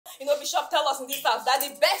Bishop tell us in this house that the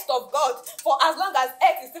best of God, for as long as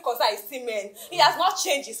earth is still concerned, is still men. He has not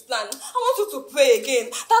changed his plan. I want you to pray again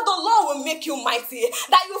that the Lord will make you mighty,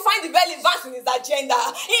 that you find the relevance in his agenda.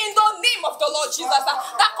 In the name of the Lord Jesus,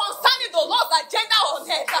 that concerning the Lord's agenda on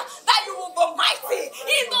earth, that you will be mighty.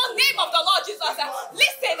 In the name of the Lord Jesus.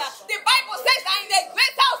 Listen, the Bible says that in the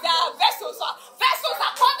great house there are vessels. Vessels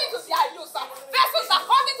according to their use. Vessels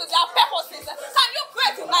according to their purposes. Can you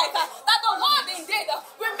pray tonight that the Lord indeed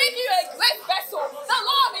will make you a great vessel? The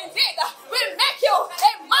Lord indeed will make you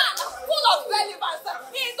a man full of relevance.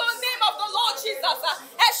 In the name of the Lord Jesus.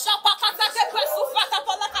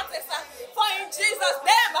 For in Jesus'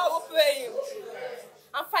 name I will pray.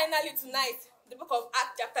 And finally tonight, the book of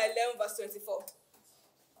Acts chapter 11 verse 24.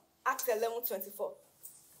 Acts 11:24.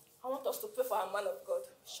 I want us to pray for our man of God.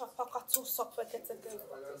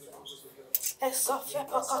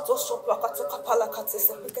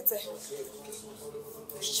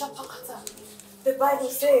 The Bible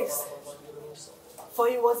says, for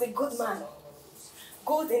he was a good man,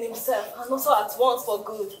 good in himself, and also at once for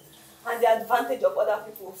good, and the advantage of other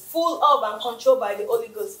people, full of and controlled by the Holy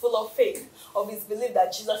Ghost, full of faith, of his belief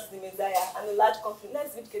that Jesus is the Messiah, and a large company.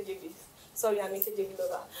 Let's read KJV. Sorry, I'm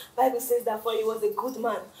Ikeja. Bible says that for he was a good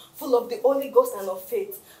man, full of the Holy Ghost and of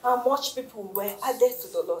faith, and much people were added to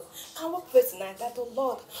the Lord. Can we pray tonight that the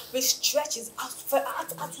Lord will stretch his outward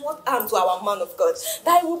arm to our man of God,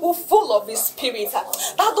 that he will be full of his spirit, that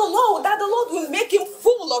the Lord will make him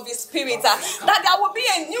full of his spirit, that there will be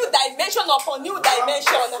a new dimension upon new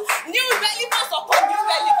dimension, new relevance upon new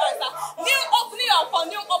relevance, new opening upon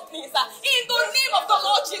new openings, in the name of the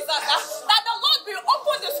Lord Jesus, that the Lord will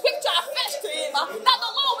open the scripture afresh to him, that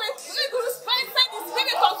the Lord will strengthen his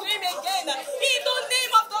spirit unto him again, in the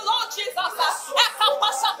name of the Lord Jesus. Can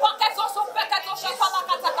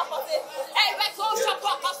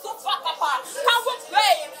we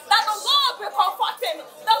pray that the Lord will comfort him,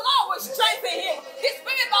 the Lord will strengthen him, the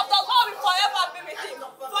spirit of the Lord will forever be with him.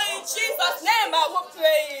 For in Jesus' name I will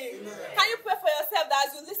pray. Can you pray for yourself that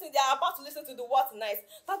as you listen, they are about to listen to the word tonight,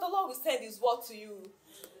 that the Lord will send his word to you,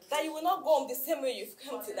 that you will not go home the same way you've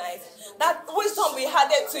come tonight, that wisdom be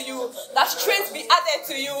added to you, that strength be added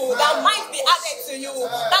to you, that might be added to you,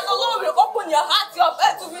 that the Lord will open your heart, your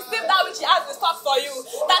heart to receive that which he has in stock for you,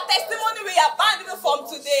 that testimony will abound even from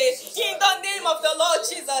today, in the name of the Lord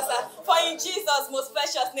Jesus. For in Jesus' most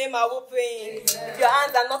precious name I will pray. If your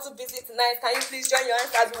hands are not too busy tonight, can you please join your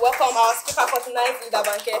hands as we welcome our speaker for tonight, Leader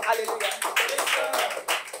Banke. Hallelujah.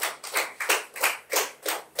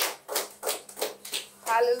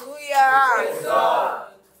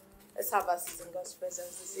 Hallelujah. Let's have a seat in God's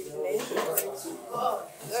presence this evening.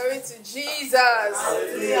 Glory to Jesus.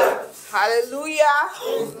 Hallelujah. Hallelujah.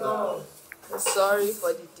 I'm sorry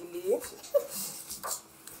for the delay.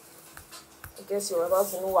 I guess you're about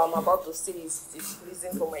to know what I'm about to say is the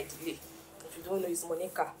reason for my delay. If you don't know, it's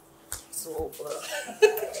Monica. So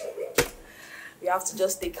we have to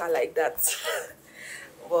just take her like that.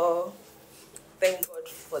 Well, thank God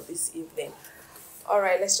for this evening.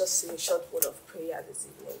 Alright, let's just say a short word of prayer this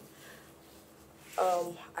evening.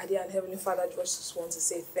 Our dear and Heavenly Father, I just want to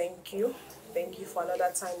say thank you. Thank you for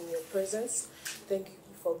another time in your presence. Thank you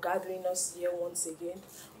for gathering us here once again.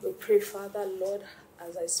 We pray, Father, Lord,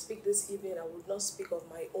 as I speak this evening, I would not speak of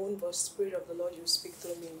my own, but Spirit of the Lord, you speak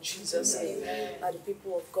through me in Jesus' name. That the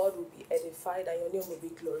people of God will be edified and your name will be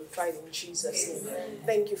glorified in Jesus' name.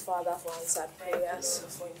 Thank you, Father, for answered prayers.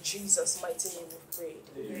 For in Jesus' mighty name we prayed.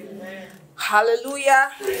 Amen.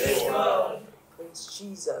 Hallelujah. Praise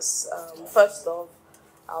Jesus. First off,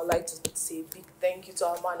 I would like to say a big thank you to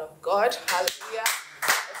our man of God. Hallelujah.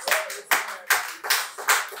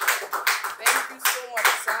 Thank you so much,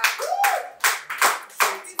 sir.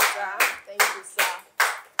 Thank you, sir.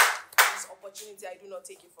 This opportunity, I do not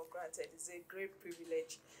take it for granted. It's a great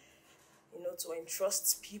privilege, to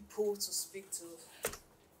entrust people to speak to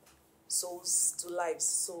souls, to lives.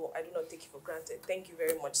 So I do not take it for granted. Thank you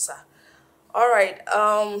very much, sir. All right.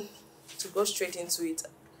 To go straight into it,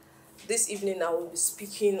 this evening I will be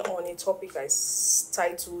speaking on a topic I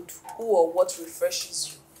titled "Who or What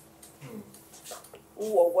Refreshes You."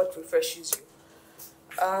 Who or what refreshes you?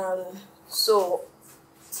 So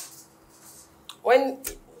when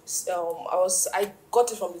I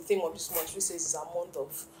got it from the theme of this month, which says it's a month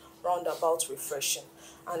of roundabout refreshing,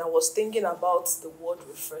 and I was thinking about the word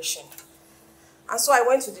refreshing, and so I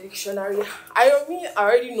went to the dictionary. I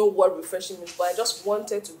already know what refreshing means, but I just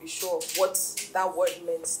wanted to be sure of what that word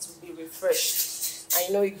meant, to be refreshed. I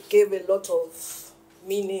know it gave a lot of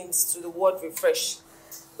meanings to the word refresh,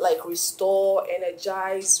 like restore,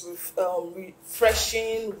 energize,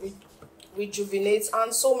 refreshing, rejuvenate,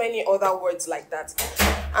 and so many other words like that.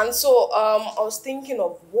 And so I was thinking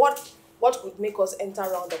of what could make us enter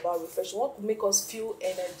roundabout reflection, what could make us feel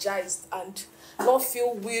energized and not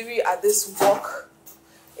feel weary at this work,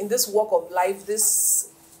 in this walk of life, this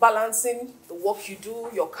balancing the work you do,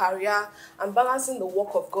 your career, and balancing the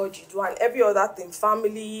work of God you do, and every other thing,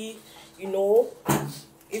 family, even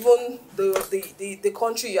the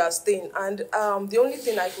country you are staying. And the only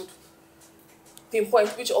thing I could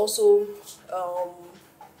pinpoint, which also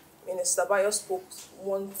Minister Bayo spoke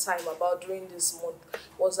one time about during this month,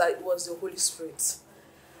 was that it was the Holy Spirit.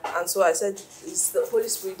 And so I said, it's the Holy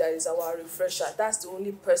Spirit that is our refresher. That's the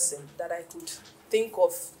only person that I could think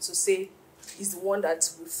of to say is the one that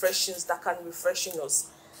can refresh us.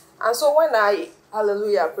 And so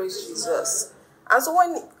hallelujah, praise Jesus. And so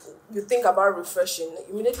when you think about refreshing,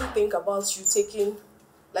 you immediately think about you taking,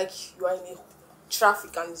 like you are in a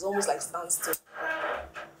traffic and it's almost like standstill.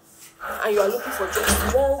 And you are looking for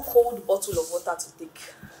just one cold bottle of water to take.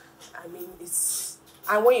 I mean,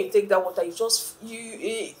 and when you take that water,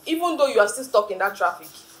 even though you are still stuck in that traffic,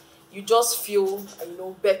 you just feel,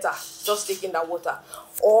 better just taking that water.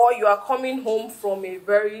 Or you are coming home from a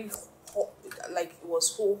very hot, like it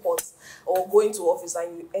was so hot, or going to office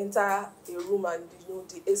and you enter a room and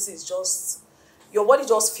the AC is just, your body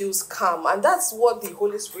just feels calm. And that's what the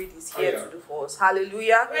Holy Spirit is here to do for us.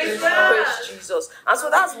 Hallelujah. Praise Jesus. And so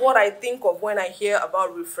that's what I think of when I hear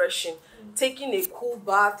about refreshing. Taking a cool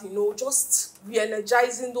bath, just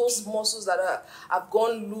re-energizing those muscles that have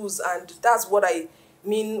gone loose. And that's what I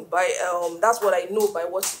mean by, that's what I know by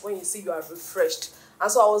when you say you are refreshed.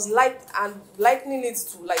 And so I was likening it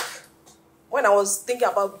to, like, when I was thinking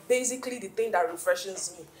about basically the thing that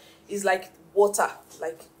refreshes me is like water,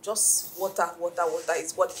 like just water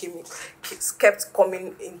is what kept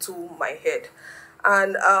coming into my head.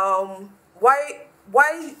 And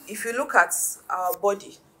why if you look at our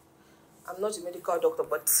body, I'm not a medical doctor,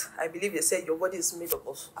 but I believe they said your body is made up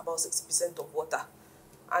of about 60% of water.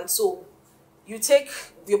 And so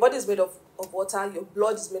your body is made of water, your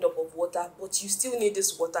blood is made up of water, but you still need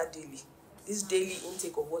this water daily, this daily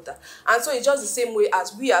intake of water. And so it's just the same way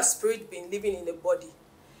as we as spirit being living in the body.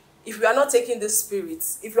 If we are not taking this spirit,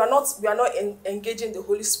 if we are not engaging the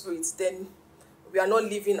Holy Spirit, then we are not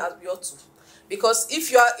living as we ought to. Because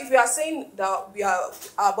if you are saying that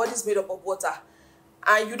our body is made up of water,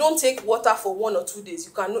 and you don't take water for 1 or 2 days,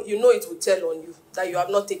 it will tell on you that you have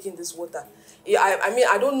not taken this water.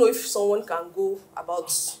 I don't know if someone can go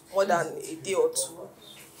about more than a day or two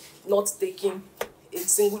not taking a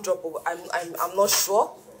single drop of. I'm not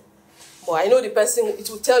sure, but I know the person. It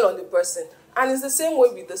will tell on the person. And it's the same way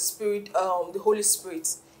with the Spirit, the Holy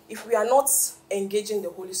Spirit. If we are not engaging the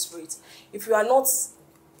Holy Spirit, if we are not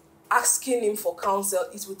asking Him for counsel,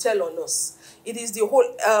 it will tell on us. It is the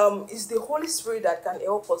Holy Spirit that can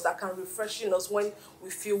help us, that can refresh us when we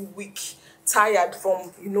feel weak, tired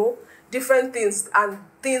from, different things, and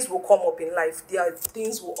things will come up in life.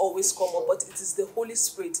 Things will always come up, but it is the Holy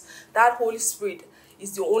Spirit. That Holy Spirit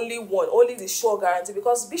is the only one, only the sure guarantee.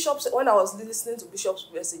 Because when I was listening to Bishop's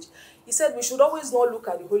message, he said we should always not look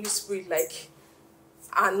at the Holy Spirit like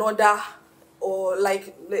another, or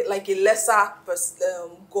like a lesser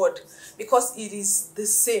God, because it is the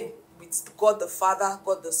same with God the Father,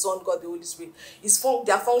 God the Son, God the Holy Spirit.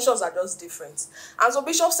 Their functions are just different. And so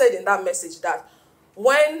Bishop said in that message that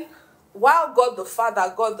while God the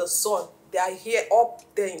Father, God the Son, they are here up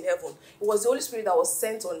there in heaven, it was the Holy Spirit that was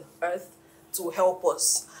sent on earth to help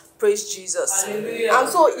us. Praise Jesus. Hallelujah. And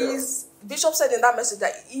so Bishop said in that message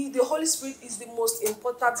that the Holy Spirit is the most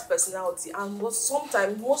important personality. And most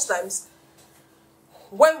times,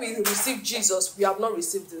 when we receive Jesus, we have not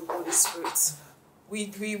received the Holy Spirit.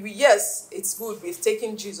 Yes, it's good. We've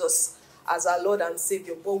taken Jesus as our Lord and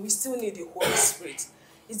Savior, but we still need the Holy Spirit.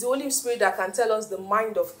 It's the Holy Spirit that can tell us the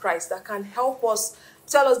mind of Christ, that can help us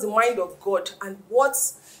tell us the mind of God and what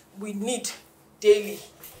we need daily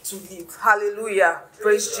to live. Hallelujah.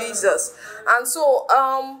 Praise Jesus. And so,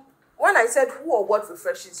 when I said who or what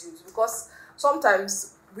refreshes you, because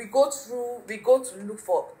sometimes we go to look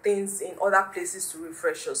for things in other places to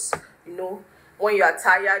refresh us. When you are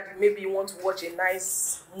tired, maybe you want to watch a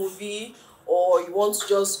nice movie, or you want to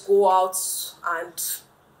just go out and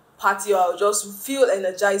party, or just feel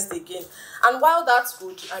energized again. And while that's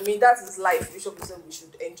good, that is life. Bishop said we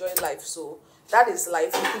should enjoy life. So that is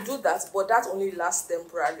life. You could do that, but that only lasts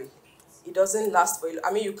temporarily. It doesn't last for you.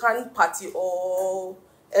 You can't party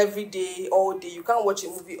every day, all day. You can't watch a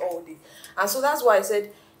movie all day. And so that's why I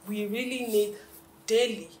said we really need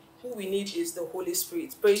daily. Who we need is the Holy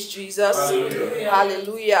Spirit. Praise Jesus. Hallelujah.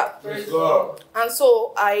 Hallelujah. Praise God. And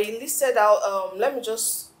so I listed out, let me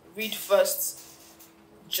just read first.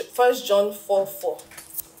 1 John 4:4.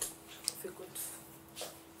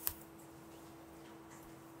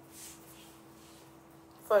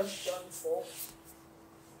 1 John 4,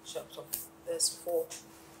 chapter verse 4.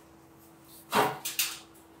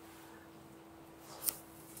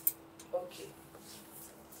 Okay.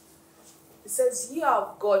 It says, "Ye are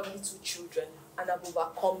of God, little children, and have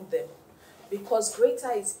overcome them, because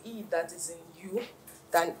greater is he that is in you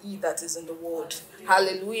than he that is in the world."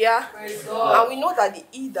 Hallelujah. Praise God. And we know that the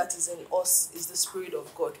he that is in us is the Spirit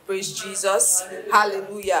of God. Praise Jesus.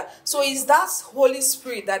 Hallelujah. So it's that Holy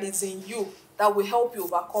Spirit that is in you that will help you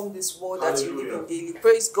overcome this world that you live in daily.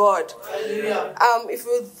 Praise God. Hallelujah. If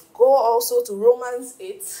we go also to Romans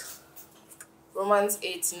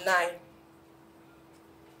 8:9.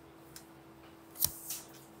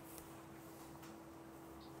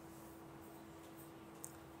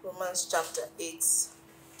 Romans chapter 8,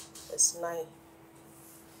 verse 9.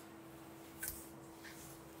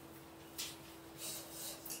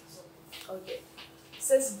 Okay. It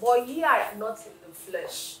says, "But ye are not in the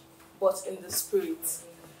flesh, but in the Spirit.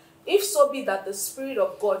 If so be that the Spirit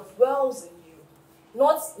of God dwells in you.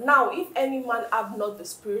 Not now, if any man have not the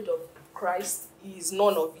Spirit of Christ, he is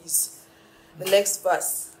none of his." The next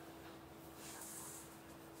verse.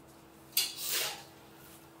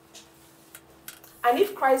 "And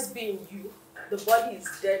if Christ be in you, the body is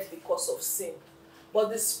dead because of sin, but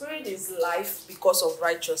the Spirit is life because of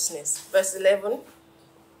righteousness." Verse 11.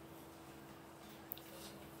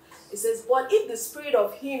 It says, "But if the Spirit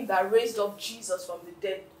of him that raised up Jesus from the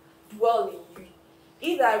dead dwell in you,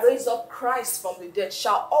 he that raised up Christ from the dead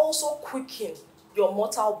shall also quicken your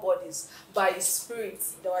mortal bodies by his Spirit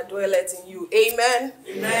that dwelleth in you." Amen.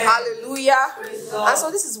 Amen. Hallelujah. Praise God. And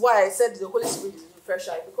so this is why I said the Holy Spirit is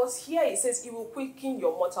refresher, because here it says he will quicken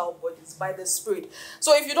your mortal bodies by the Spirit.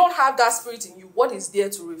 So if you don't have that Spirit in you, what is there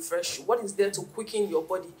to refresh you? What is there to quicken your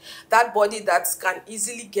body? That body that can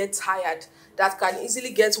easily get tired, that can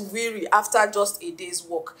easily get weary after just a day's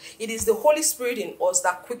work. It is the Holy Spirit in us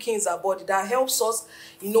that quickens our body, that helps us,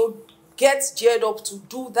 get geared up to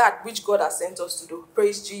do that which God has sent us to do.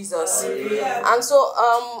 Praise Jesus. Hallelujah. And so,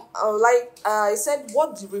 like I said,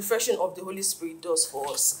 what the refreshing of the Holy Spirit does for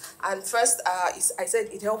us. And first, I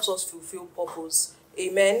said it helps us fulfill purpose.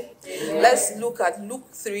 Amen. Amen. Let's look at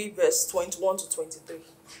Luke 3, verse 21 to 23.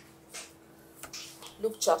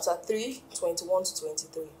 Luke chapter 3, 21 to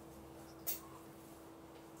 23.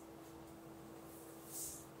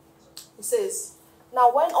 It says,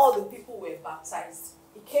 "Now when all the people were baptized,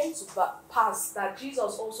 it came to pass that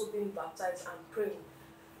Jesus also being baptized and praying,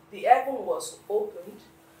 the heaven was opened,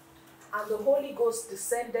 and the Holy Ghost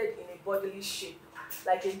descended in a bodily shape,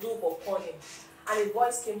 like a dove upon him. And a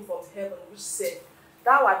voice came from heaven which said,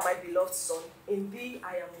 Thou art my beloved Son, in thee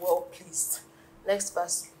I am well pleased." Next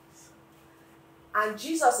verse. "And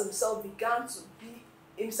Jesus himself began to be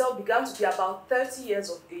about 30 years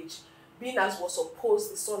of age, being as was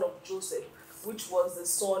supposed the son of Joseph, which was the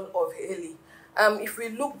son of Heli." If we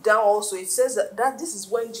look down also, it says that this is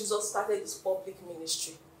when Jesus started his public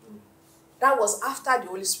ministry. That was after the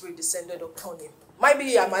Holy Spirit descended upon him.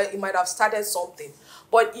 Maybe he might have started something,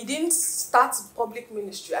 but he didn't start public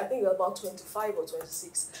ministry. I think about 25 or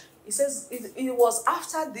 26. It says it was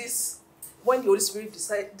after this, when the Holy Spirit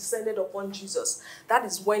descended upon Jesus, that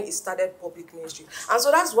is when he started public ministry. And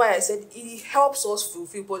so that's why I said he helps us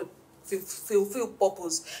fulfill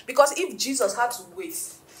purpose. Because if Jesus had to wait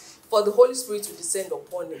for the Holy Spirit to descend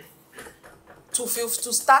upon him to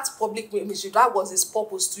start public ministry, that was his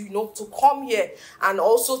purpose, to come here and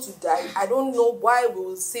also to die. I don't know why we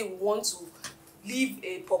will say we want to live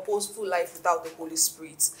a purposeful life without the Holy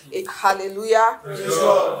Spirit. Hallelujah.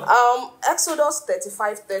 Exodus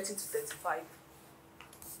 35, 30 to 35.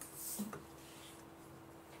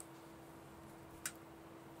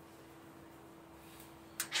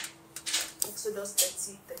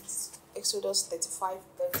 Exodus 35,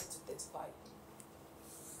 30 to 35.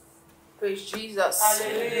 Praise Jesus.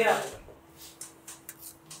 Hallelujah.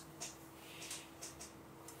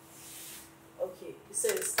 Okay, it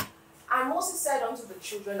says, "And Moses said unto the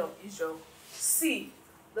children of Israel, See,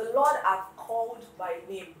 the Lord hath called by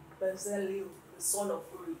name Bezalel, the son of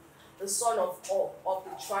Uri, the son of Hur, of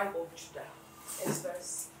the tribe of Judah." Next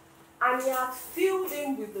verse. "And he hath filled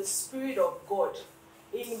him with the Spirit of God,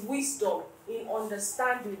 in wisdom, in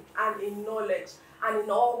understanding, and in knowledge, and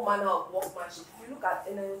in all manner of workmanship." If you look at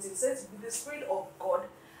NLT, it says, "With the Spirit of God,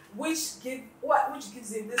 which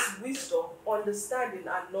gives him this wisdom, understanding,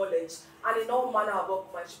 and knowledge, and in all manner of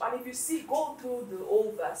workmanship." And if you go through the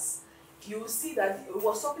whole verse, you will see that it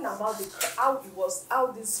was talking about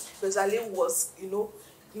how this Bezalel was,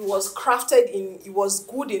 he was crafted he was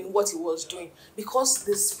good in what he was doing, because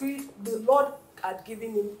the Lord had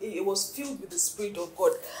given him, it was filled with the Spirit of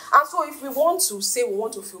God. And so if we want to say we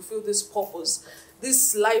want to fulfill this purpose,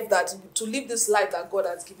 this life to live this life that God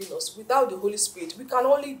has given us. Without the Holy Spirit, we can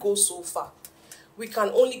only go so far. We can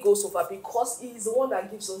only go so far because He is the one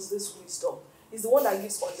that gives us this wisdom. He's the one that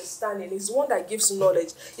gives understanding. He's the one that gives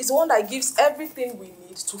knowledge. He's the one that gives everything we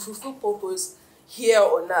need to fulfill purpose here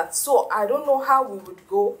on earth. So I don't know how we would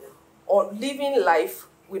go on living life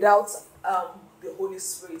without the Holy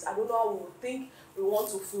Spirit. I don't know how we would think we want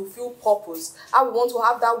to fulfill purpose, how we want to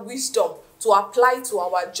have that wisdom to apply to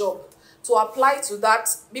our job, to apply to that,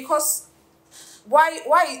 because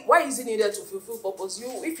why is it needed to fulfill purpose?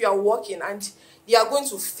 If you are working and you are going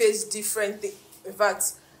to face different things. In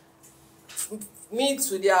fact, me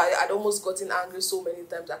today, I'd almost gotten angry so many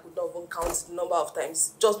times I could not even count the number of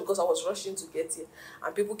times, just because I was rushing to get here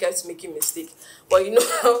and people kept making mistakes. But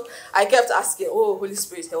I kept asking, oh, Holy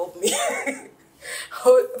Spirit, help me.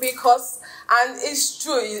 Because, and it's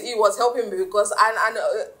true, it was helping me because, and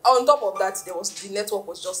on top of that, the network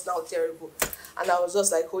was just now terrible. And I was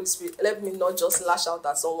just like, Holy Spirit, let me not just lash out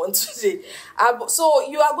at someone today. So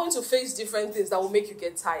you are going to face different things that will make you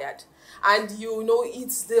get tired. And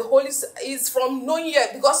it's the Holy, it's from knowing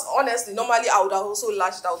it, because honestly, normally I would have also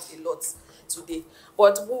lashed out a lot today.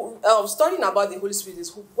 But studying about the Holy Spirit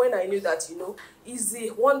is when I knew that, is the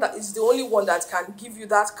one that is the only one that can give you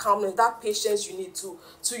that calmness, that patience you need to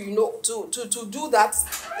do that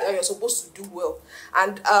you're supposed to do well.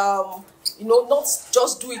 And not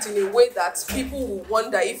just do it in a way that people will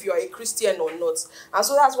wonder if you are a Christian or not. And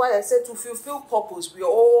so that's why I said to fulfill purpose, we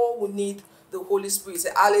all will need the Holy Spirit. Say,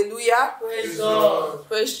 hallelujah. Praise God.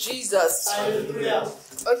 Praise Jesus. Hallelujah.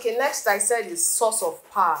 Okay, next I said is source of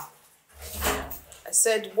power. I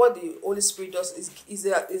said what the Holy Spirit does is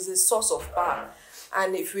a source of power.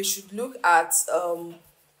 And if we should look at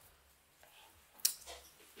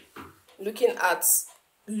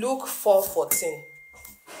Luke 4:14.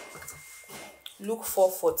 Luke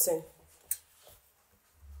 4:14.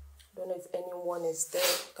 I don't know if anyone is there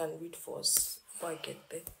who can read for us before I get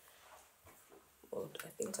there. Well, I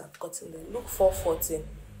think I've gotten there. Luke 4:14.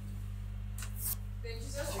 Then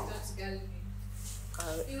Jesus returned to Galilee,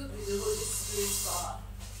 filled with the Holy Spirit's power.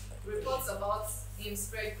 Reports about him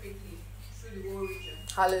spread quickly through the whole region.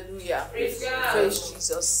 Hallelujah. Praise God. Praise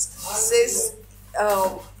Jesus. It says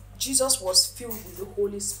Jesus was filled with the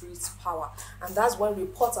Holy Spirit's power, and that's when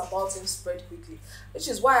reports about him spread quickly. Which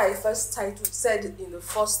is why I first said in the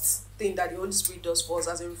first thing that the Holy Spirit does for us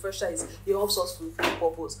as a refresher is he helps us fulfill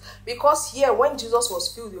purpose. Because here, when Jesus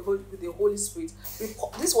was filled with the Holy Spirit,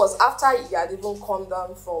 this was after he had even come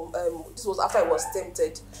down from. This was after he was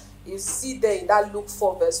tempted. You see there in that Luke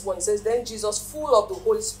 4:1, it says, "Then Jesus, full of the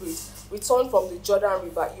Holy Spirit, returned from the Jordan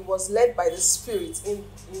River. He was led by the Spirit in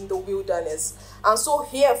the wilderness." And so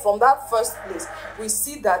here, from that first place, we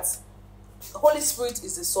see that the Holy Spirit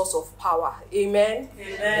is the source of power. Amen.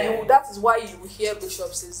 Amen. That is why you will hear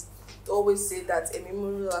bishops always say that, and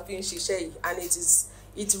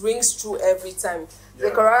it rings true every time. Yeah.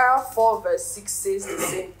 Zechariah 4:6 says the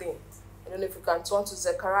same thing. I don't know if you can turn to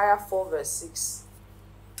Zechariah 4:6.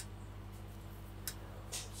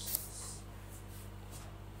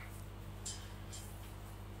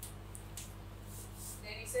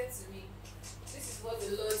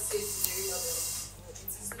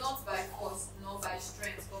 By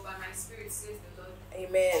strength, but by my Spirit, says the Lord.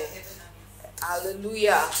 Amen.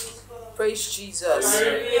 Hallelujah. Praise Jesus.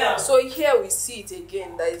 Hallelujah. So here we see it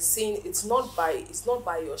again, that it's saying it's not by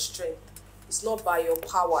your strength, it's not by your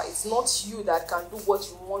power, it's not you that can do what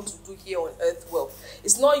you want to do here on earth well.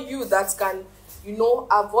 It's not you that can,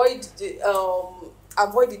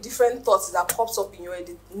 avoid the different thoughts that pops up in your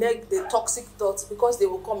head, the toxic thoughts, because they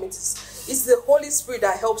will come. It's the Holy Spirit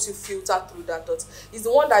that helps you filter through that thought. It's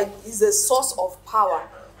the one that is the source of power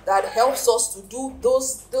that helps us to do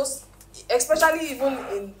those, especially even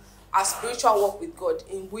in our spiritual work with God,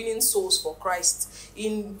 in winning souls for Christ,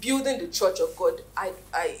 in building the church of God.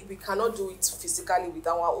 We cannot do it physically with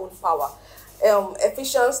our own power.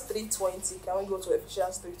 Ephesians 3:20. Can we go to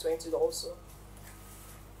Ephesians 3:20 also?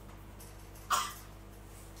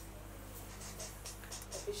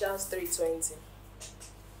 Ephesians 3:20.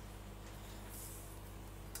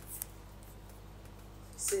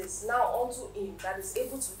 Says, "Now unto him that is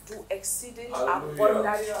able to do exceeding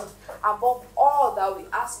abundantly above all that we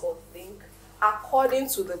ask or think, according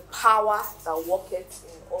to the power that worketh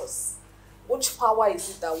in us." Which power is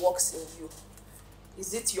it that works in you?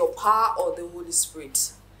 Is it your power or the Holy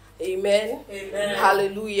Spirit? Amen. Amen.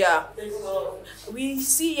 Hallelujah. We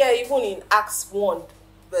see here even in Acts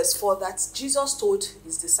 1:4 that Jesus told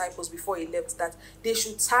his disciples before he left that they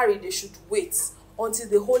should tarry, they should wait until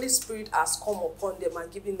the Holy Spirit has come upon them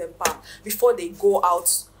and given them power before they go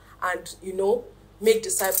out and make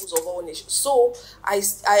disciples of all nations. So I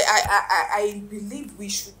believe we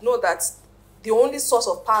should know that the only source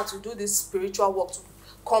of power to do this spiritual work, to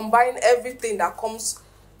combine everything that comes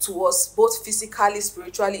to us, both physically,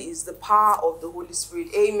 spiritually, is the power of the Holy Spirit.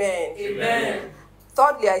 Amen. Amen.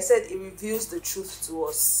 Thirdly, I said it reveals the truth to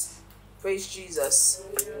us. Praise Jesus.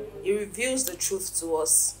 It reveals the truth to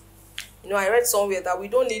us. I read somewhere that we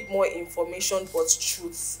don't need more information but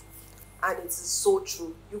truth. And it is so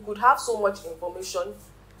true. You could have so much information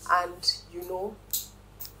and,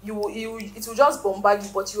 it will just bombard you,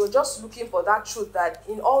 but you're just looking for that truth, that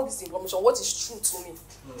in all this information, what is true to me?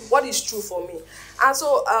 What is true for me? And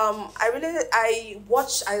so I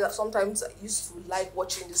sometimes used to like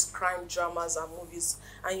watching these crime dramas and movies,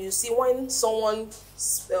 and you see when someone,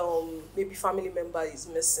 maybe family member is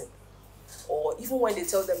missing, or even when they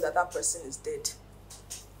tell them that that person is dead,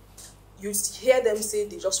 you hear them say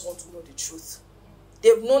they just want to know the truth.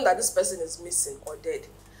 They've known that this person is missing or dead,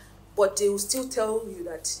 but they will still tell you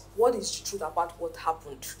that what is the truth about what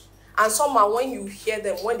happened. And somehow when you hear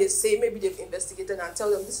them, when they say maybe they've investigated and tell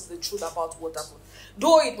them this is the truth about what happened,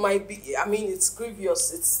 though it might be, it's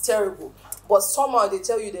grievous, it's terrible, but somehow they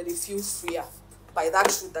tell you that they feel freer by that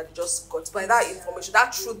truth that they just got, by that information.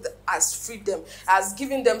 That truth has freed them, has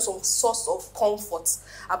given them some source of comfort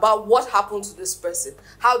about what happened to this person.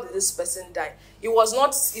 How did this person die? It was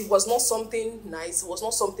not something nice, it was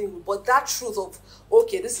not something good, but that truth of,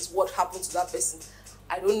 okay, this is what happened to that person.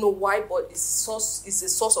 I don't know why, but it's a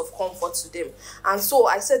source of comfort to them. And so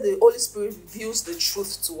I said the Holy Spirit reveals the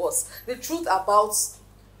truth to us. The truth about,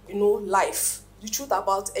 life. The truth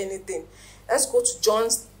about anything. Let's go to John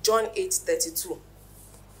 8:32.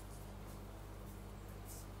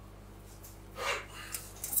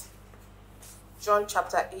 John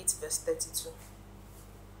chapter 8, verse 32.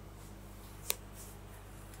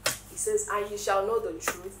 It says, and ye shall know the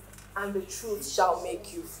truth, and the truth shall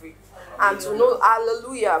make you free. And to know,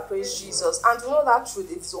 hallelujah, praise Jesus. And to know that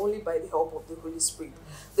truth, it's only by the help of the Holy Spirit.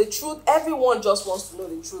 The truth, everyone just wants to know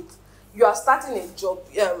the truth. You are starting a job,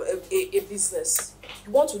 a business.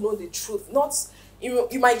 You want to know the truth. Not,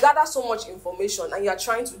 you might gather so much information and you are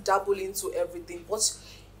trying to dabble into everything, but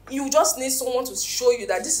you just need someone to show you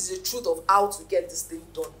that this is the truth of how to get this thing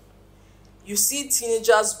done. You see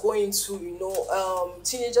teenagers going to,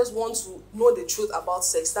 teenagers want to know the truth about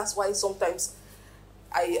sex. That's why sometimes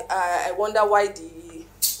I wonder why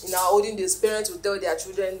in our olden days, parents will tell their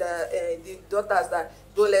children, the daughters, that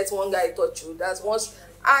don't let one guy touch you. That's once,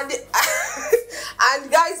 and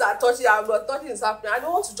guys are touching, and touching is happening. I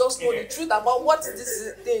don't want to just know the truth about what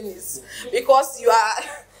this thing is, because you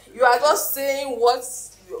are just saying what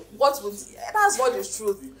would, that's not the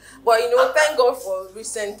truth. But thank God for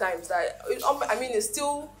recent times that it's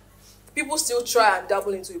still, people still try and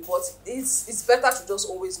dabble into it, but it's better to just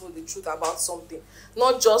always know the truth about something,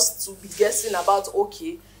 not just to be guessing about,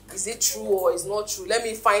 okay, is it true or is not true? Let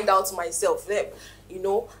me find out myself.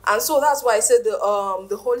 And so that's why I said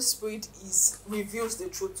the Holy Spirit reveals the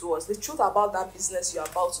truth to us. The truth about that business you're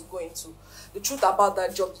about to go into, the truth about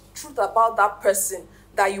that job, the truth about that person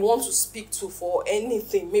that you want to speak to for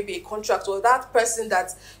anything, maybe a contract, or that person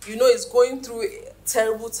that is going through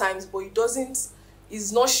terrible times, but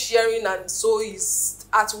is not sharing, and so is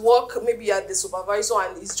at work, maybe at the supervisor,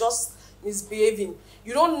 and is just misbehaving.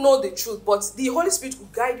 You don't know the truth, but the Holy Spirit will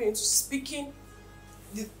guide you into speaking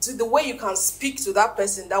to the way you can speak to that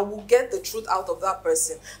person that will get the truth out of that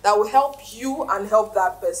person, that will help you and help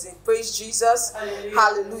that person. Praise Jesus. Hallelujah.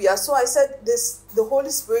 Hallelujah. So I said this, the Holy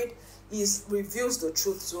Spirit reveals the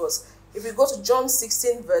truth to us. If we go to John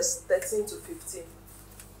 16, verse 13 to 15.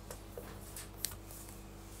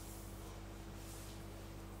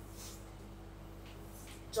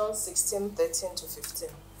 John 16, 13 to 15.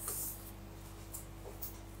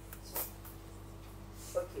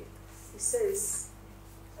 Okay. It says,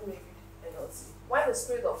 let me read NLT. When the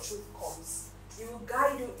Spirit of truth comes, He will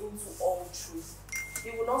guide you into all truth. He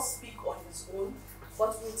will not speak on His own,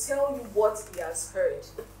 but will tell you what He has heard.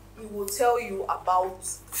 He will tell you about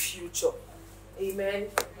the future. Amen.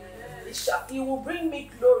 He will bring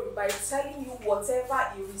me glory by telling you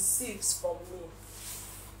whatever He receives from me.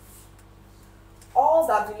 All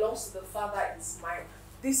that belongs to the Father is mine.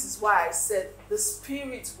 This is why I said the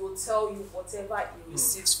Spirit will tell you whatever He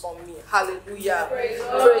receives from me. Hallelujah.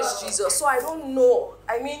 Praise Jesus. So I don't know.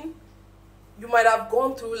 You might have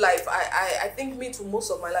gone through life. I think me too,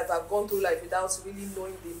 most of my life, I've gone through life without really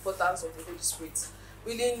knowing the importance of the Holy Spirit.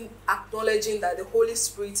 Really acknowledging that the Holy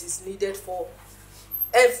Spirit is needed for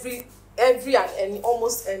every and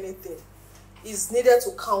almost anything. Is needed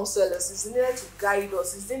to counsel us, is needed to guide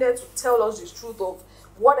us, is needed to tell us the truth of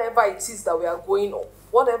whatever it is that we are going on,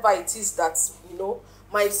 whatever it is that,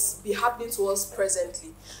 might be happening to us presently.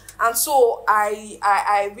 And so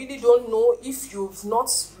I really don't know if you've not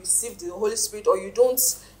received the Holy Spirit or you don't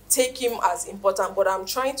take him as important, but I'm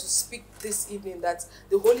trying to speak this evening that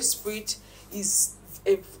the Holy Spirit is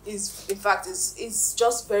in fact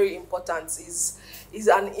just very important, is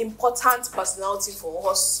an important personality for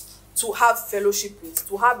us to have fellowship with,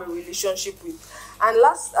 to have a relationship with. And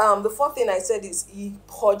the fourth thing I said is he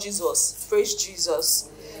purges us. Praise Jesus.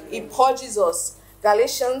 He purges us.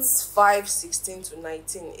 Galatians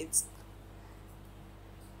 5:16-19. It's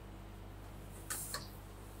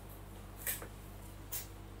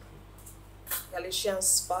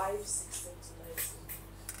Galatians 5:16-19.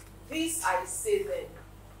 This I say then,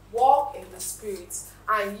 walk in the Spirit,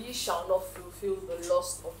 and ye shall not fulfill the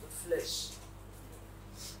lust of the flesh.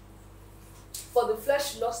 For the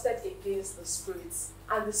flesh lusted against the Spirit,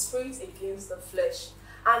 and the Spirit against the flesh.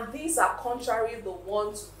 And these are contrary the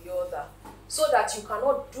one to the other, so that you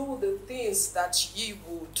cannot do the things that ye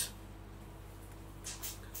would.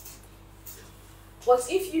 But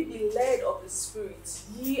if ye be led of the Spirit,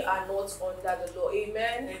 ye are not under the law.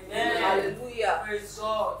 Amen? Amen. Hallelujah. Praise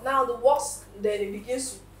God. Now the works, then it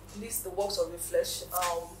begins to list the works of the flesh,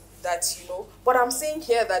 But I'm saying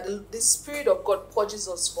here that the Spirit of God purges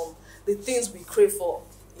us from the things we crave for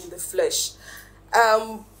in the flesh.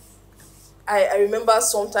 I remember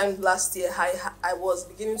sometime last year, I was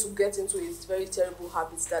beginning to get into a very terrible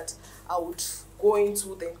habit that I would go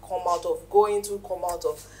into, then come out of, go into, come out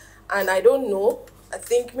of. And I don't know, I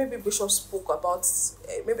think maybe Bishop spoke about,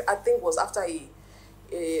 I think it was after a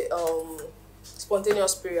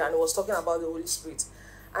spontaneous prayer, and he was talking about the Holy Spirit.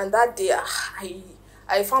 And that day,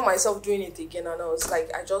 I found myself doing it again, and I was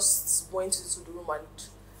like, I just went into the room, and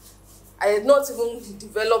I had not even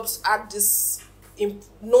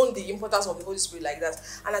known the importance of the Holy Spirit like that.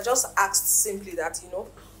 And I just asked simply that,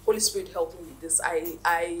 Holy Spirit, help me with this. I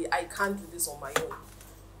can't do this on my own.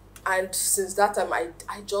 And since that time, I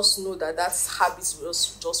just know that habit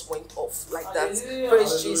just went off like that. Hallelujah. Praise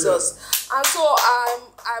Hallelujah. Jesus. And so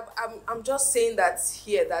I'm just saying that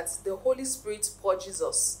here, that the Holy Spirit purges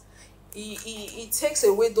us. He takes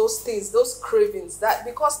away those things, those cravings, that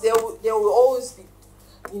because there will always be,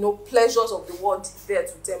 pleasures of the world there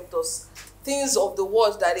to tempt us. Things of the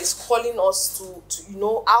world that is calling us to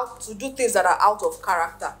out to do things that are out of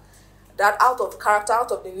character. Out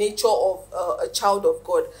of the nature of a child of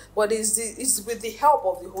God. But it's with the help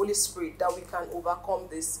of the Holy Spirit that we can overcome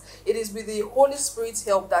this. It is with the Holy Spirit's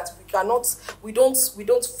help that we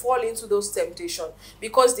don't fall into those temptations,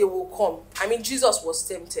 because they will come. I mean, Jesus was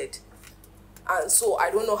tempted. And so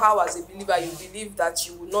I don't know how, as a believer, you believe that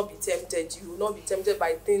you will not be tempted. You will not be tempted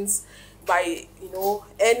by things, by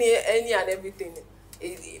any and everything.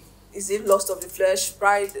 Is it lust of the flesh,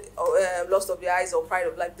 pride, or lust of the eyes, or pride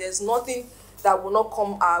of life? There's nothing that will not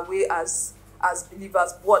come our way as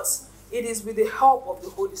believers, but it is with the help of the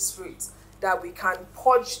Holy Spirit that we can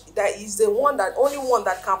purge. That is the only one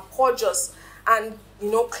that can purge us and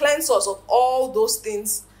cleanse us of all those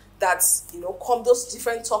things that come, those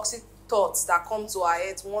different toxic thoughts that come to our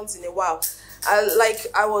heads once in a while.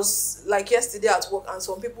 I was yesterday at work, and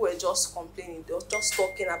some people were just complaining. They were just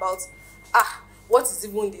talking about what is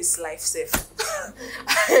even this life safe?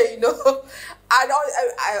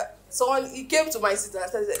 Someone, he came to my sister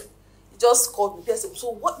and said, he just called me. He said, so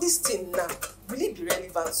what this thing now, will it be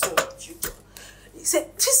relevant soon in the future? He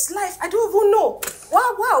said, this life, I don't even know.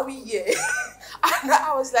 Why are we here? And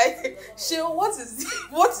I was like, Sheil, what is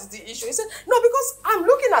the issue? He said, no, because I'm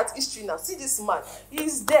looking at history now. See this man,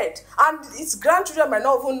 he's dead. And his grandchildren might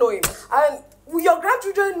not even know him. And will your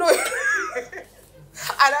grandchildren know him?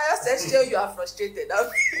 And I just said, Sheil, you are frustrated.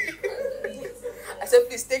 I said,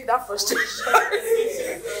 please take that frustration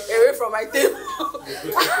away from my table.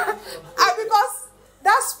 And because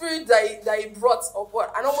that spirit that he brought upon,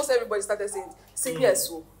 and almost everybody started saying yes,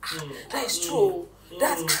 so that is true.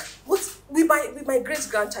 What with my great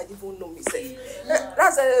grandchild even know me say.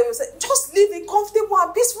 That's just live a comfortable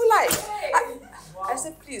and peaceful life. I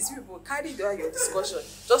said, please, you people, carry down your discussion.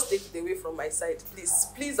 Just take it away from my side, please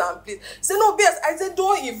and please. He said, no, BS. I said,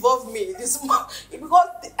 don't involve me. This because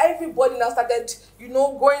everybody now started,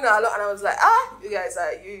 going along, and I was like, you guys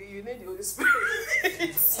you need the Holy Spirit.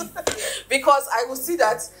 Because I could see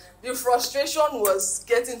that the frustration was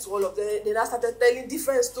getting to all of them. They now started telling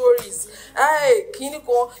different stories. Hey,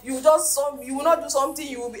 Kiniko, you will not do something,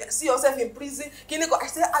 you will see yourself in prison. Kiniko, I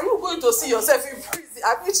said, are you going to see yourself in prison?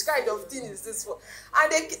 And which kind of thing is this for?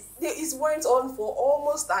 And it went on for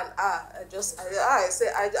almost understand. I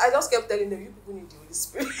just kept telling them, you people need the Holy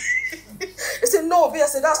Spirit. They said, no, I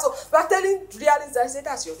said, that's so. But telling reality, I said,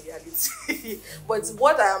 that's your reality. But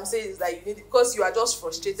what I am saying is that you need it because you are just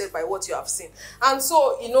frustrated by what you have seen. And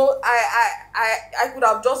so, I could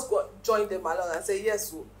have just joined them along and say,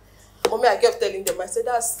 yes, so. Or me, I kept telling them, I said,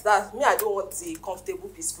 that's me, I don't want a comfortable,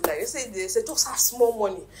 peaceful life. They say, just have small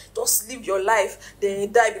money. Just live your life, then you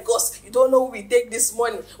die because you don't know who will take this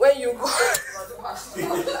money. When you go... And I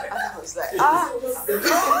was like, I was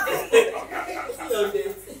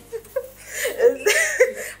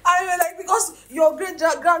like, because your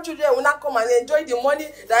great-grandchildren will not come and enjoy the money.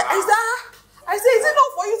 That I said, is it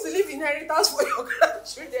not for you to leave inheritance for your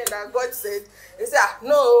grandchildren? And God said, he said,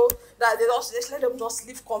 no, that they just let them just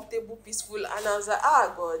live comfortable, peaceful. And I was like,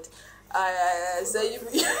 God. I said, you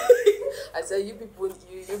people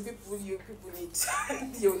need the Holy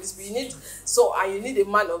Spirit. You need and you need a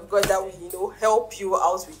man of God that will, help you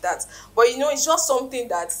out with that. But it's just something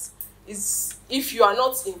that is, if you are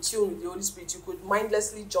not in tune with the Holy Spirit, you could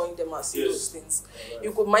mindlessly join them and say those things.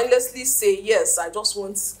 You could mindlessly say, yes, I just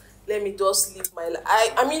want. Let me just live my life.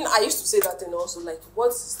 I used to say that and also like, what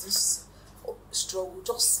is this struggle?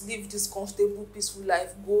 Just live this comfortable, peaceful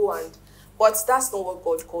life. But that's not what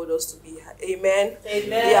God called us to be. Amen.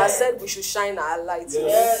 Amen. He has said we should shine our light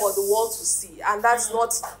for the world to see. And that's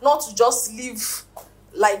not to just live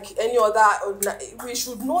like any other. We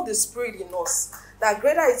should know the Spirit in us. That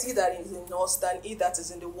greater is He that is in us than He that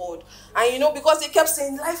is in the world. And because they kept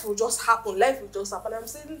saying life will just happen. Life will just happen. I'm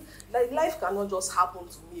saying like life cannot just happen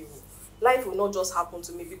to me. Life will not just happen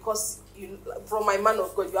to me because from my man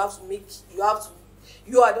of God, you are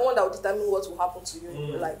the one that will determine what will happen to you in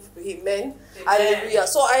your life. Amen. Hallelujah.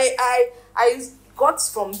 So I got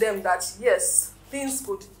from them that yes, things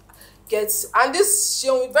could get, and this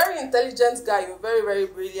very intelligent guy, you're very, very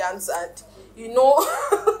brilliant, and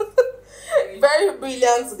very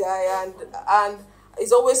brilliant guy, and he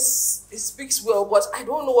speaks well, but I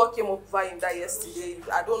don't know what came up over him that yesterday.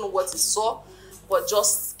 I don't know what he saw, but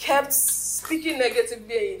just kept speaking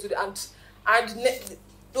negatively into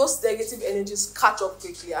those negative energies catch up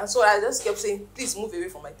quickly. And so I just kept saying, please move away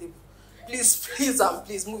from my table.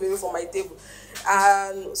 Please move away from my table.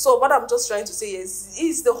 And so what I'm just trying to say is,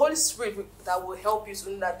 it's the Holy Spirit that will help you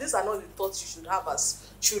to know that these are not the thoughts you should have as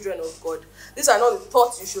children of God. These are not the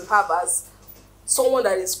thoughts you should have as someone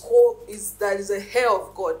that is a heir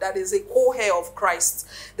of God, that is a co-heir of Christ.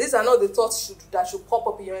 These are not the thoughts that should pop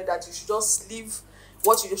up in your head, that you should just live.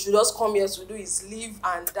 What you should just come here to do is live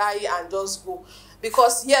and die and just go.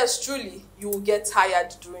 Because yes, truly, you will get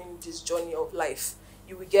tired during this journey of life.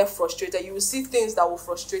 You will get frustrated. You will see things that will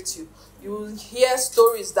frustrate you. You will hear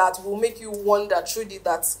stories that will make you wonder truly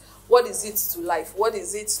that what is it to life? What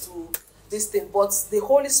is it to this thing? But the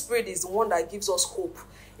Holy Spirit is the one that gives us hope.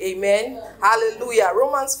 Amen. Yeah. Hallelujah.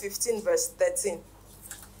 Romans 15 verse 13.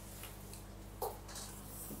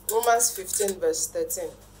 Romans 15 verse 13.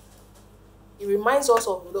 It reminds us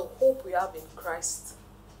of the hope we have in Christ.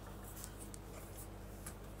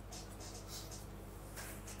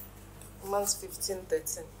 Romans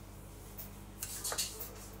 15:13. It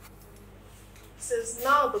says,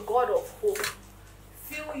 now the God of hope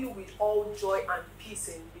fill you with all joy and peace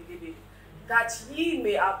in believing, that ye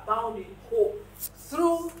may abound in hope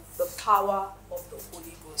through the power of the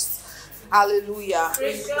Holy Ghost. Hallelujah.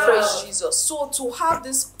 Praise Jesus. So to have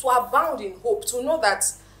this, to abound in hope, to know that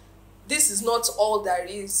this is not all there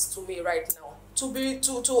is to me right now. To look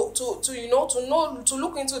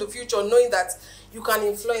into the future, knowing that you can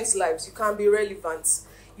influence lives, you can be relevant.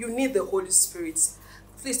 You need the Holy Spirit.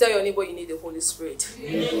 Please tell your neighbor you need the Holy Spirit. You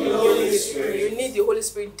need the Holy Spirit. You need the Holy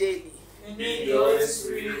Spirit daily. You need the Holy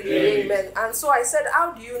Spirit. Amen. And so I said,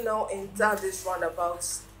 how do you now enter this roundabout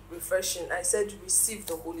refreshing? I said, receive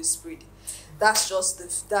the Holy Spirit. That's just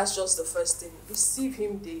the first thing. Receive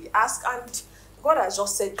Him daily. Ask, and God has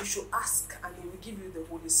just said you should ask, and He will give you the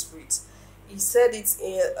Holy Spirit. He said it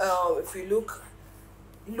in if we look,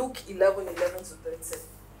 Luke 11:11-13.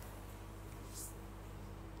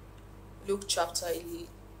 Luke chapter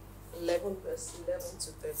 11 verse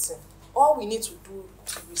 11-13. All we need to do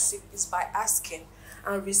to receive is by asking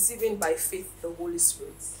and receiving by faith the Holy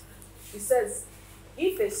Spirit. He says,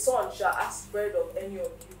 if a son shall ask bread of any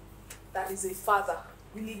of you that is a father,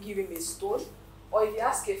 will he give him a stone? Or if he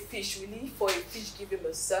ask a fish, will he for a fish give him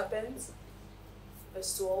a serpent?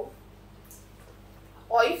 Verse 12.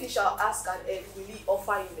 Or if he shall ask an egg, will he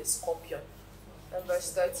offer him a scorpion? And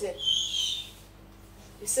verse 13.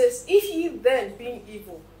 It says, if ye then, being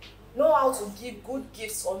evil, know how to give good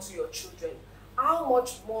gifts unto your children, how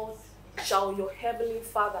much more shall your heavenly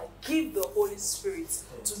Father give the Holy Spirit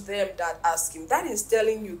to them that ask him. That is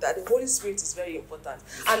telling you that the Holy Spirit is very important.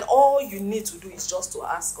 And all you need to do is just to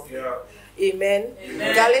ask of him. Amen.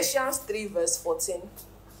 Amen. Galatians 3 verse 14.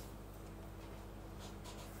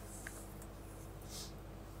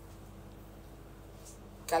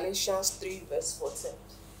 Galatians 3 verse 14.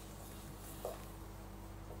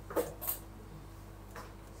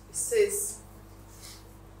 It says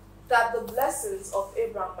that the blessings of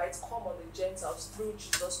Abraham might come on the Gentiles through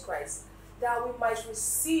Jesus Christ, that we might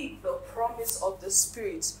receive the promise of the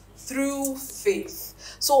Spirit through faith.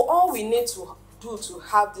 So all we need to do to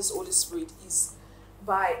have this Holy Spirit is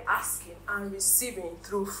by asking and receiving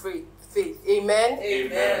through faith. Amen?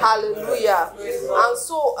 Amen. Hallelujah. Amen. And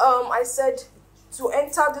so I said, to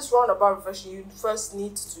enter this roundabout reflection, you first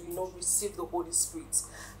need to, receive the Holy Spirit.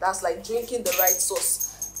 That's like drinking the right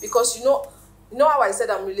source. Because you know how I said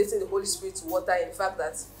I'm relating the Holy Spirit to water, in the fact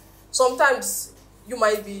that sometimes you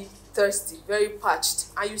might be thirsty, very parched,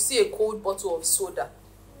 and you see a cold bottle of soda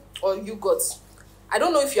or yogurt. I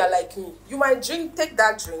don't know if you are like me. You might take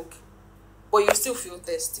that drink, but you still feel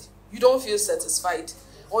thirsty. You don't feel satisfied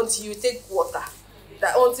until you take water.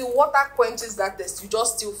 Until water quenches that thirst, you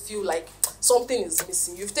just still feel like something is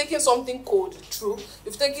missing. You've taken something cold, true.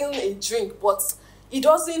 You've taken a drink, but it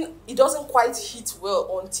doesn't quite hit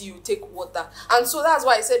well until you take water. And so that's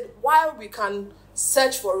why I said, while we can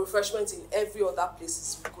search for refreshment in every other place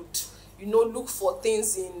is good. Look for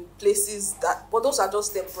things in places but those are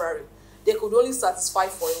just temporary. They could only satisfy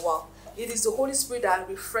for a while. It is the Holy Spirit that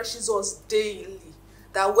refreshes us daily.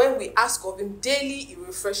 That when we ask of him daily, he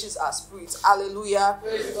refreshes our spirits. Hallelujah.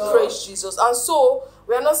 Praise Jesus. And so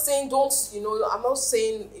we are not saying I'm not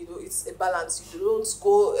saying it's a balance.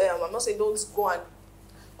 I'm not saying don't go and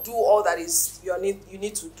do all that is you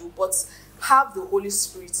need to do, but have the Holy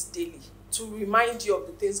Spirit daily to remind you of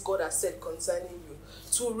the things God has said concerning you.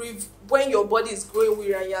 When your body is growing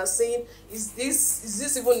weary and you are saying, is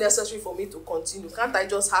this even necessary for me to continue? Can't I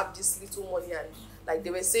just have this little money and, like they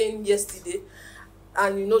were saying yesterday,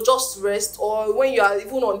 and just rest? Or when you are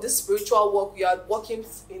even on this spiritual walk, you are working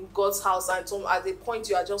in God's house, and at the point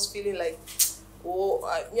you are just feeling like,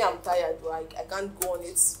 I'm tired, I can't go on.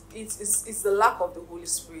 It's the lack of the Holy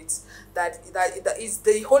Spirit that is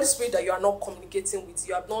the Holy Spirit that you are not communicating with.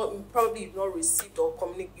 You have probably not received or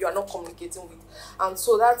you are not communicating with. And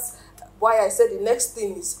so that's why I said the next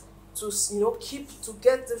thing is to stay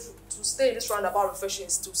in this roundabout reflection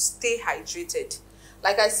is to stay hydrated.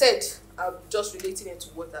 Like I said, I'm just relating it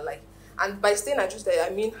to water, and by staying hydrated, I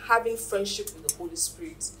mean having friendship with the Holy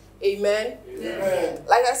Spirit. Amen. Amen.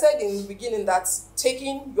 Like I said in the beginning, that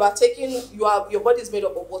your body is made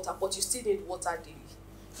up of water, but you still need water daily.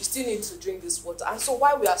 You still need to drink this water. And so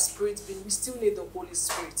while we are spirit being, we still need the Holy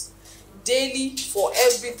Spirit daily for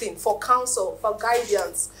everything, for counsel, for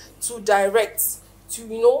guidance, to direct,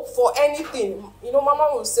 for anything. Mama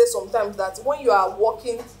will say sometimes that when you are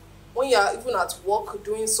even at work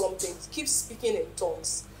doing something, keep speaking in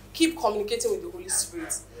tongues. Keep communicating with the Holy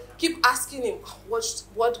Spirit. Keep asking him,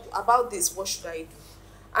 what about this? What should I do?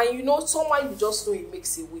 And someone you just know he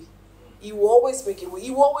makes a way. He will always make a way.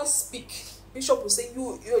 He will always speak. Bishop will say,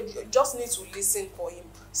 you just need to listen for him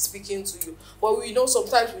speaking to you. But we know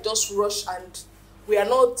sometimes we just rush and we are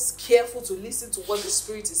not careful to listen to what the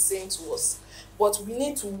Spirit is saying to us. But we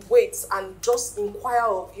need to wait and just inquire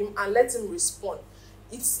of him and let him respond.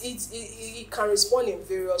 He can respond in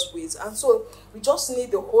various ways. And so we just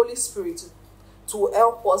need the Holy Spirit to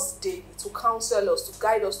help us daily, to counsel us, to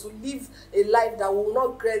guide us, to live a life that will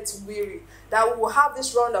not get weary, that will have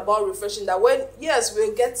this roundabout refreshing, that we'll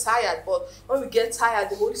get tired, but when we get tired,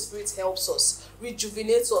 the Holy Spirit helps us,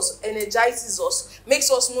 rejuvenates us, energizes us,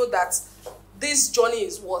 makes us know that this journey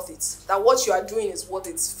is worth it, that what you are doing is worth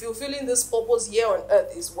it, fulfilling this purpose here on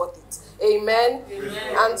earth is worth it. Amen?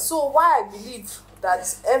 Amen. And so why I believe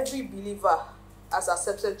that every believer has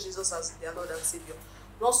accepted Jesus as their Lord and Savior,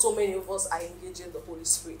 not so many of us are engaging the Holy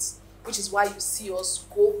Spirit, which is why you see us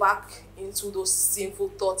go back into those sinful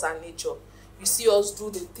thoughts and nature. You see us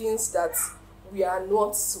do the things that we are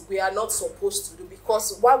not supposed to do,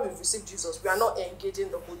 because while we've received Jesus, we are not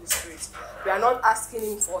engaging the Holy Spirit. We are not asking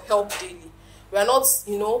him for help daily. We are not,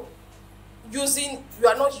 using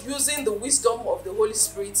the wisdom of the Holy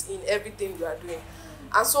Spirit in everything we are doing.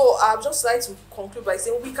 And so I'd just like to conclude by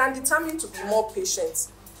saying we can determine to be more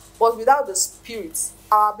patient, but without the Spirit,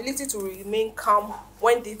 our ability to remain calm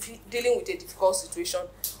when dealing with a difficult situation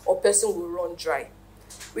or person will run dry.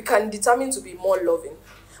 We can determine to be more loving,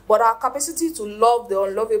 but our capacity to love the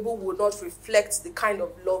unlovable will not reflect the kind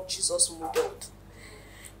of love Jesus modeled.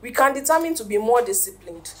 We can determine to be more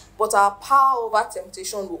disciplined, but our power over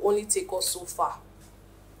temptation will only take us so far.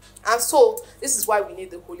 And so, this is why we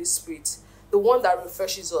need the Holy Spirit, the one that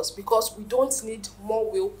refreshes us, because we don't need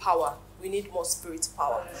more willpower. We need more spirit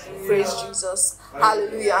power. Praise Jesus.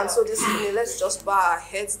 Hallelujah. And so this evening, let's just bow our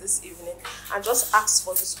heads this evening and just ask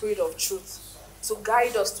for the Spirit of truth to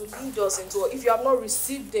guide us, to lead us into it. If you have not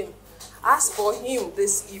received him, ask for him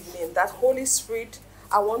this evening. That Holy Spirit,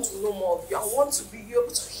 I want to know more of you. I want to be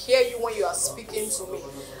able to hear you when you are speaking to me.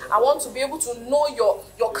 I want to be able to know your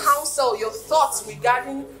counsel, your thoughts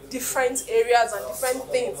regarding different areas and different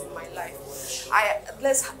things in my life.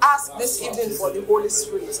 Let's ask this evening for the Holy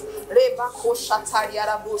Spirit.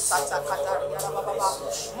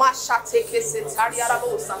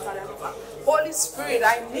 Holy Spirit,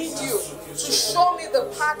 I need you to show me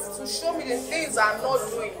the path, to show me the things I'm not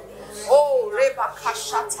doing. Oh,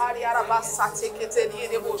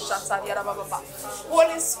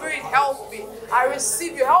 Holy Spirit, help me. I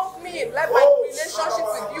receive you. Help me. Let my relationship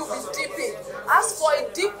with you be deepened. Ask for a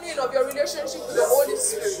deepening of your relationship with the Holy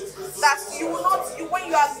Spirit. That you will not, when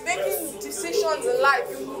you are making decisions in life,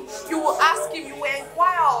 you will ask him, you will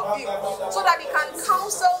inquire of him, so that he can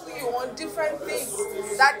counsel you on different things,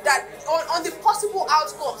 on the possible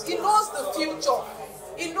outcomes. He knows the future.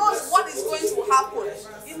 He knows what is going to happen.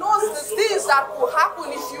 He knows the things that will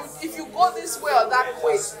happen if you go this way or that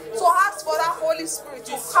way. So ask for that Holy Spirit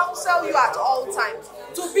to counsel you at all times,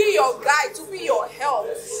 to be your guide, to be your help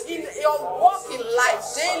in your walk in life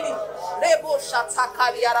daily.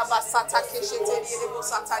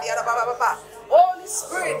 Holy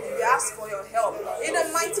Spirit, we ask for your help in the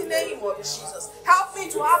mighty name of Jesus. Help me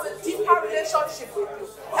to have a deeper relationship with you.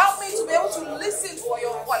 Help me to be able to listen for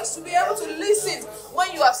your voice, to be able to listen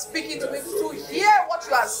when you are speaking to me, to hear what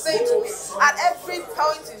you are saying to me at every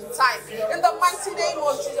point in time. In the mighty name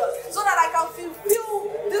of Jesus, so that I can fulfill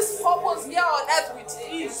this purpose here on earth with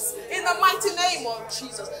ease. In the mighty name of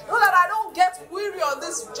Jesus, so that I don't get weary on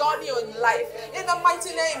this journey in life. In the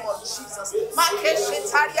mighty name of Jesus.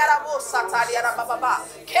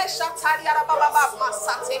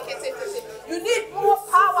 You need more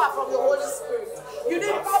power from the Holy Spirit. You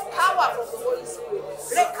need more power from the Holy Spirit.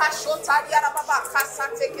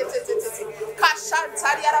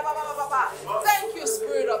 Thank you,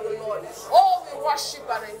 Spirit of the Lord. Oh, we worship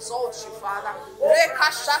and exalt you, Father.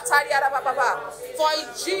 For in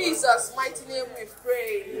Jesus' mighty name we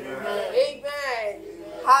pray. Amen.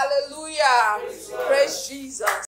 Hallelujah. Praise Jesus.